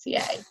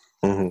RSPCA.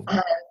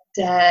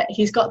 And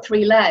he's got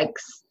 3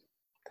 legs.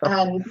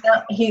 And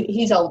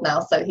he's old now,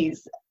 so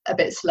he's a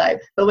bit slow.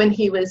 But when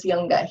he was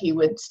younger, he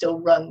would still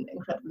run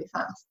incredibly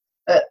fast.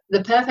 But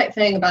the perfect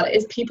thing about it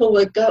is people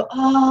would go,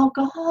 oh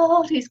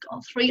God, he's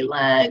got 3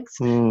 legs,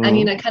 and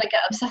kind of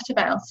get upset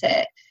about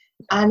it.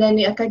 And then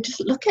I go, just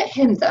look at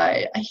him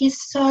though.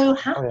 He's so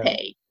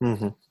happy.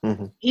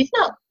 He's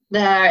not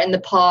there in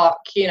the park,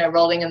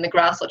 rolling in the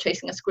grass or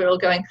chasing a squirrel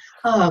going,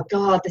 oh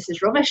God, this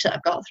is rubbish that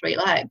I've got 3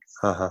 legs.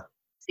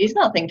 He's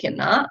not thinking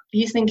that.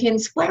 He's thinking,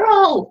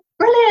 squirrel,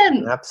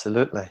 brilliant.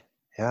 Absolutely.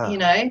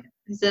 Yeah.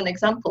 He's an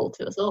example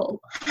to us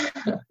all.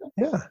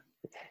 Yeah.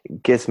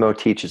 Gizmo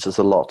teaches us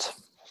a lot.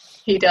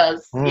 He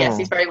does. Yes,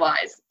 he's very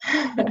wise.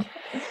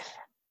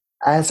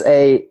 As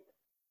a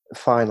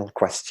final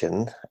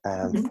question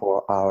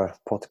for our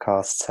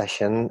podcast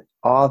session,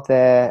 are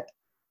there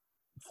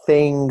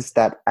things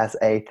that as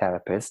a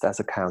therapist, as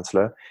a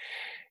counselor,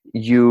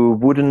 you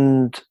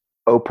wouldn't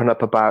open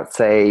up about,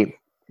 say,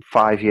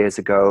 5 years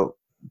ago,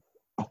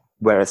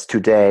 whereas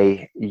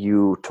today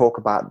you talk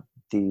about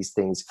these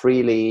things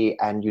freely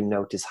and you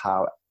notice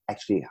how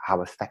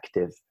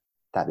effective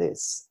that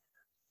is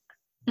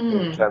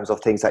in terms of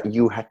things that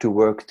you had to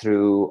work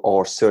through,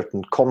 or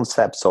certain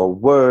concepts or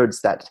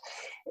words that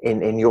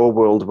in your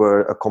world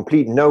were a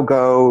complete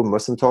no-go,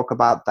 mustn't talk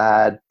about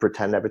that,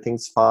 pretend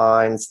everything's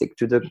fine, stick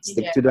to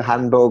the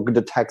handbook,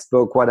 the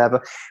textbook, whatever.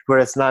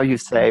 Whereas now you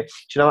say, do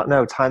you know what?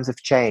 No, times have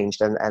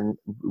changed, and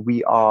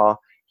we are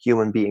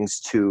human beings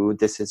too.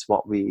 This is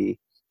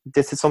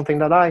something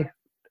that I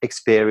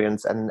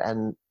experience,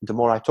 and the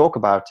more I talk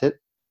about it,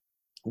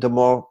 the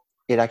more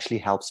it actually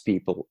helps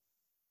people.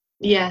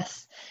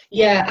 Yes.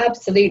 Yeah,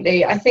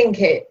 absolutely. I think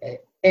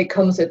it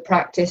comes with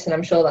practice, and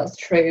I'm sure that's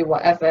true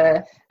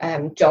whatever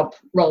job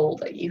role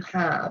that you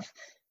have.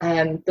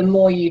 The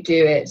more you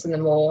do it and the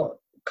more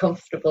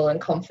comfortable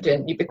and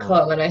confident you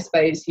become, and I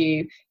suppose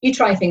you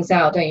try things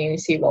out, don't you? You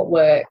see what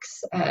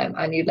works,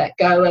 and you let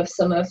go of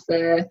some of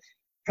the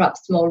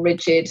perhaps more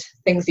rigid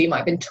things that you might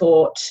have been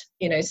taught.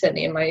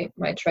 Certainly in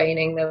my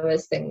training there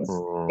was things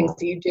that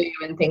you do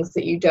and things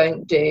that you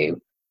don't do.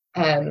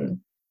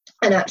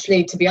 And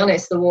actually, to be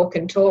honest, the walk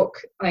and talk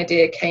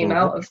idea came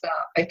out of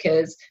that,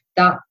 because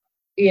that,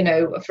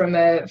 from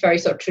a very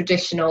sort of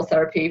traditional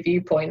therapy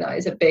viewpoint, that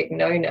is a big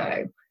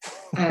no-no.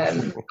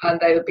 And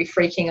they would be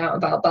freaking out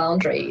about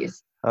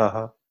boundaries.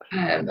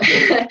 And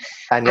yet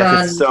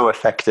it's so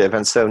effective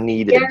and so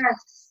needed.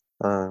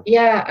 Yes.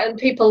 Yeah, and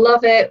people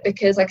love it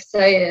because, like I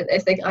say,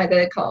 if they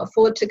either can't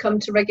afford to come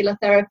to regular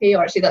therapy,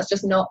 or actually that's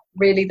just not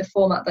really the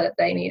format that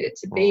they need it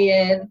to be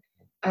in,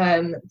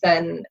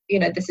 then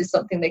this is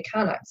something they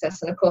can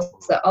access. And of course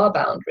there are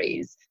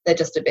boundaries, they're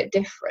just a bit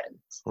different.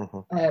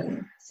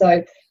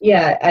 So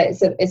yeah,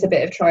 it's a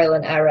bit of trial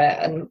and error,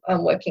 and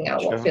working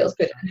out what feels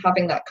good, and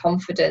having that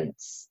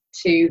confidence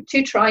to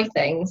try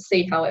things,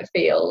 see how it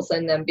feels,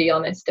 and then be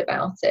honest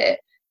about it,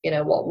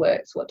 what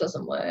works, what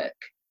doesn't work.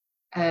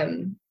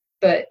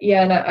 But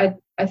yeah, no,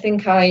 I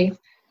think I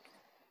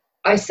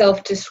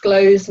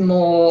self-disclose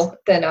more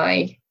than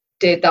I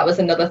did. That was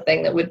another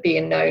thing that would be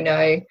a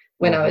no-no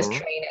when I was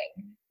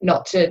training,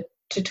 not to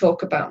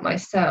talk about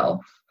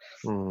myself.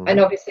 And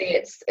obviously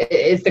it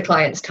is the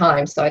client's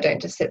time, so I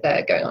don't just sit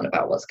there going on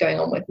about what's going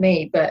on with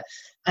me. But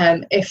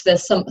if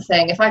there's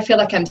something, if I feel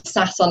like I'm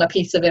sat on a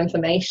piece of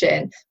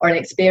information or an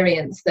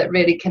experience that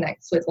really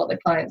connects with what the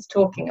client's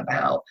talking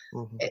about,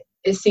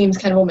 it seems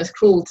kind of almost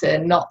cruel to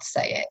not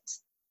say it.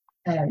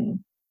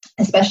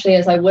 Especially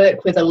as I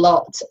work with a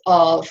lot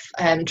of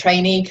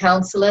trainee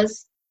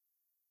counsellors.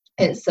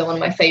 It's one of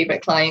my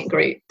favourite client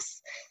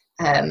groups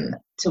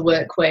to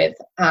work with,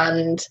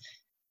 and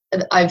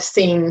I've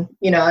seen,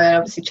 I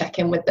obviously check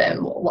in with them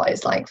what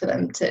it's like for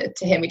them to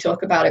hear me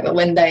talk about it. But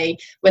when I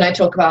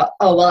talk about,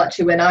 oh well,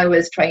 actually when I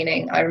was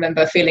training, I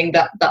remember feeling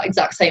that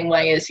exact same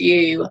way as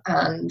you,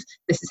 and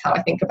this is how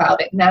I think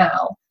about it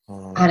now.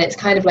 And it's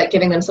kind of like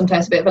giving them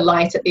sometimes a bit of a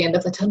light at the end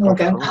of the tunnel,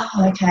 going,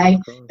 oh, okay.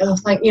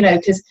 It's like,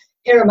 because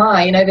here am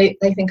I,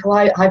 they think, oh,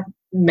 I've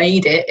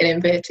made it, in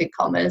inverted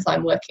commas,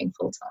 I'm working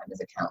full time as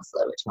a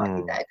counsellor, which might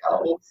be their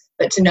goal.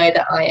 But to know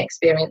that I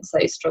experience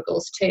those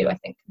struggles too, I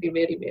think can be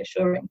really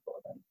reassuring for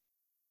them.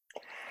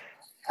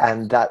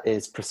 And that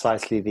is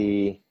precisely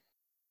the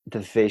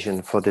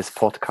vision for this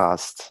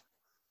podcast.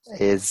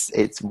 It's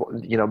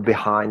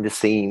behind the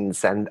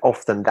scenes, and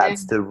often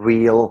that's the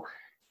real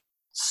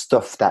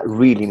stuff that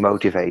really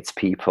motivates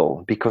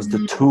people, because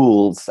the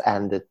tools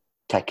and the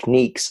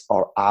techniques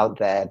are out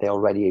there, they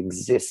already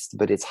exist,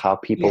 but it's how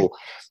people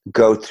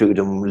go through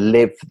them,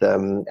 live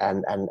them,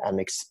 and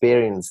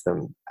experience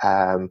them,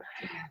 and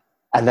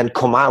then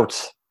come out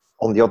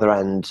on the other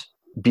end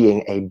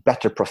being a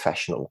better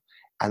professional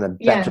and a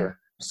better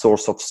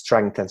source of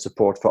strength and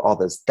support for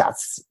others.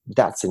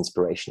 That's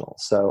inspirational.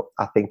 So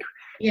I think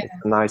it's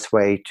a nice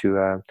way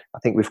to I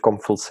think we've come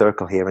full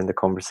circle here in the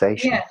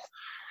conversation.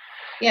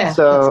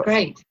 So that's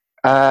great.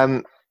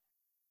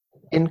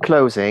 In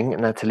closing,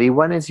 Natalie,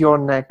 when is your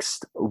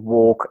next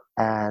walk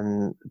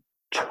and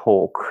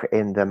talk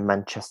in the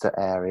Manchester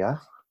area?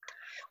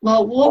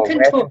 Well, walk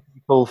and talk. Can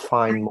people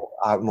find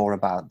out more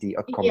about the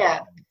upcoming?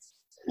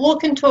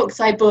 Walk and talks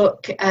I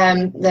book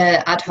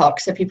the ad hoc,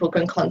 so people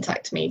can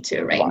contact me to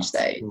arrange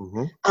those.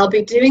 I'll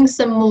be doing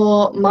some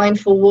more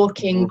mindful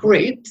walking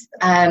groups.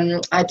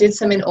 I did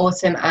some in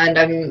autumn, and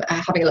I'm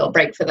having a little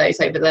break for those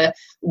over the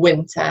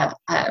winter.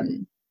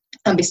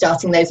 I'll be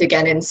starting those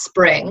again in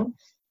spring.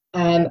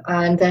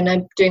 And then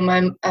I'm doing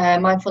my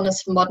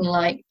Mindfulness for Modern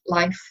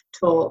Life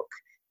talk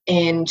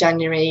in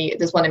January.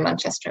 There's one in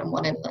Manchester and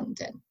one in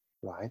London.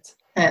 Right.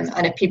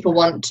 And if people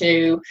want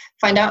to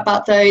find out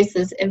about those,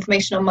 there's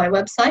information on my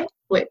website,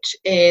 which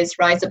is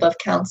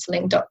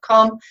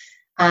riseabovecounselling.com.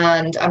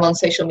 And I'm on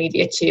social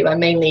media too. I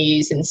mainly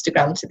use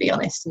Instagram, to be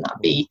honest, and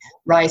that'd be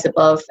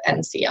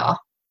riseaboveNCR.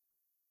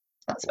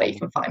 That's where you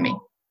can find me.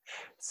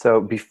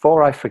 So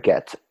before I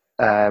forget,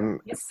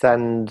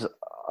 send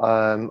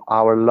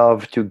our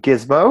love to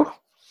Gizmo.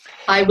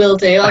 I will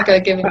do. I'll go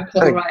give him a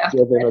cuddle right after.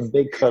 Give him a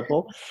big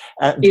cuddle.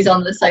 He's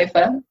on the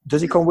sofa.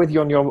 Does he come with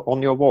you on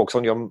your walks,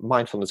 on your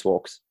mindfulness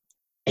walks?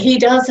 He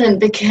doesn't,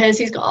 because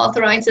he's got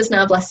arthritis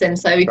now, bless him.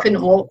 So he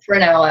couldn't walk for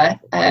an hour.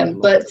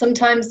 But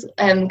sometimes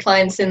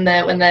clients when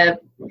they're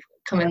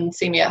come and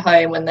see me at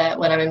home, when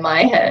I'm in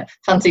my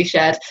fancy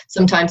shed,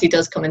 sometimes he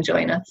does come and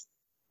join us.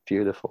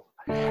 Beautiful.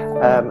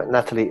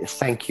 Natalie,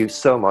 thank you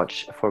so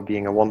much for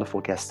being a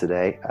wonderful guest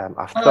today.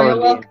 I've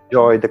thoroughly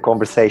enjoyed the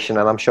conversation,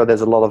 and I'm sure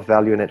there's a lot of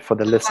value in it for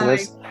the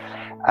listeners.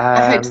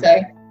 I hope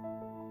so.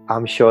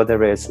 I'm sure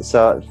there is.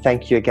 So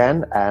thank you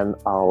again, and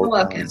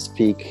I'll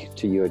speak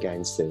to you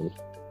again soon.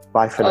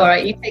 Bye for now. All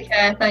right, you take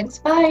care. Thanks.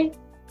 Bye.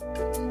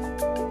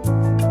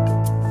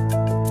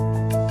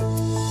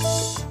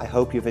 I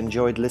hope you've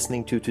enjoyed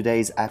listening to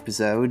today's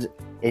episode.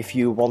 If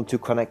you want to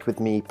connect with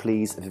me,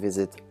 please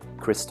visit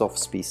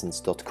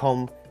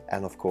christophspiessens.com,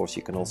 and of course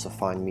you can also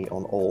find me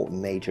on all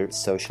major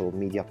social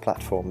media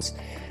platforms.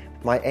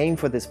 My aim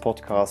for this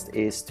podcast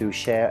is to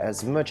share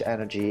as much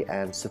energy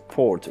and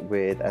support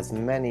with as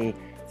many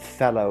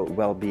fellow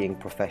well-being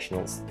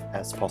professionals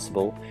as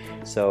possible.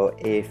 So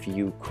if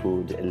you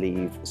could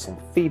leave some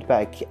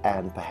feedback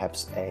and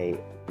perhaps a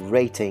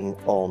rating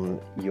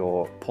on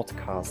your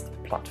podcast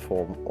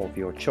platform of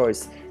your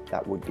choice,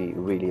 that would be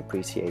really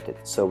appreciated,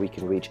 so we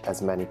can reach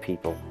as many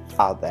people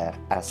out there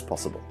as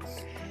possible.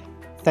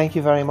 Thank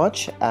you very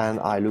much, and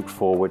I look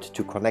forward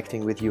to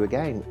connecting with you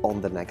again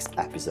on the next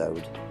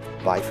episode.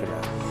 Bye for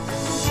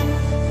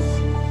now.